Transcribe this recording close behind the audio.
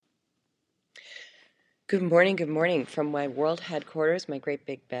Good morning from my world headquarters, my great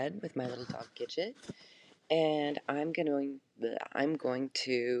big bed with my little dog Gidget. And I'm going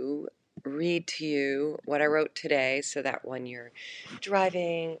to read to you what I wrote today so that when you're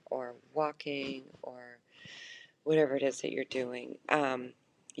driving or walking or whatever it is that you're doing,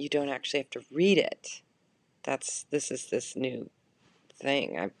 you don't actually have to read it. This is this new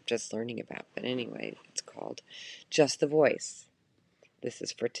thing I'm just learning about. But anyway, it's called Just the Voice. This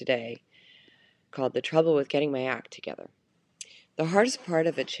is for today, called The Trouble with Getting My Act Together. The hardest part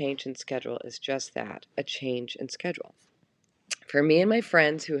of a change in schedule is just that, a change in schedule. For me and my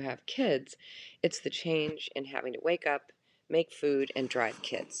friends who have kids, it's the change in having to wake up, make food, and drive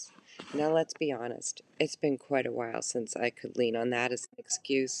kids. Now, let's be honest, it's been quite a while since I could lean on that as an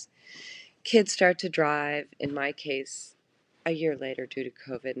excuse. Kids start to drive, in my case, a year later due to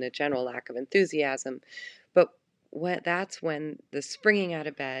COVID and a general lack of enthusiasm, but that's when the springing out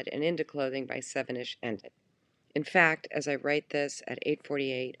of bed and into clothing by 7-ish ended. In fact, as I write this at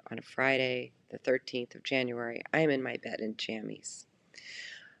 8:48 on a Friday, the 13th of January, I am in my bed in jammies.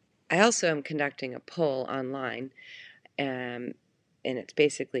 I also am conducting a poll online, and it's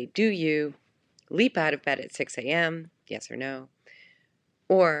basically, do you leap out of bed at 6 a.m., yes or no,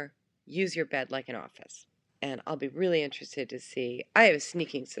 or use your bed like an office? And I'll be really interested to see. I have a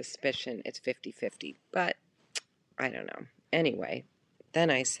sneaking suspicion it's 50-50, but I don't know. Anyway,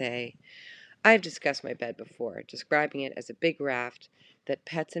 then I say, I've discussed my bed before, describing it as a big raft that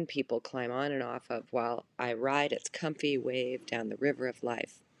pets and people climb on and off of while I ride its comfy wave down the river of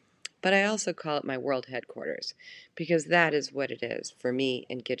life. But I also call it my world headquarters, because that is what it is for me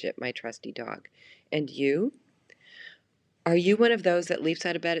and Gidget, my trusty dog. And you? Are you one of those that leaps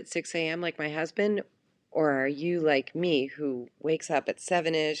out of bed at 6 a.m. like my husband? Or are you like me, who wakes up at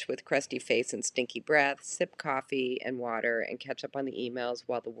 7-ish with crusty face and stinky breath, sip coffee and water, and catch up on the emails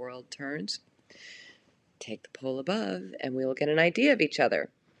while the world turns? Take the poll above, and we will get an idea of each other.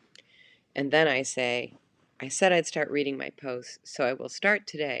 And then I say, I said I'd start reading my posts, so I will start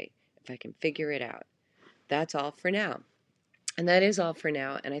today if I can figure it out. That's all for now. And that is all for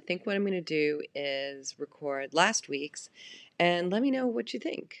now. And I think what I'm going to do is record last week's and let me know what you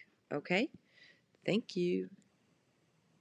think. Okay? Thank you.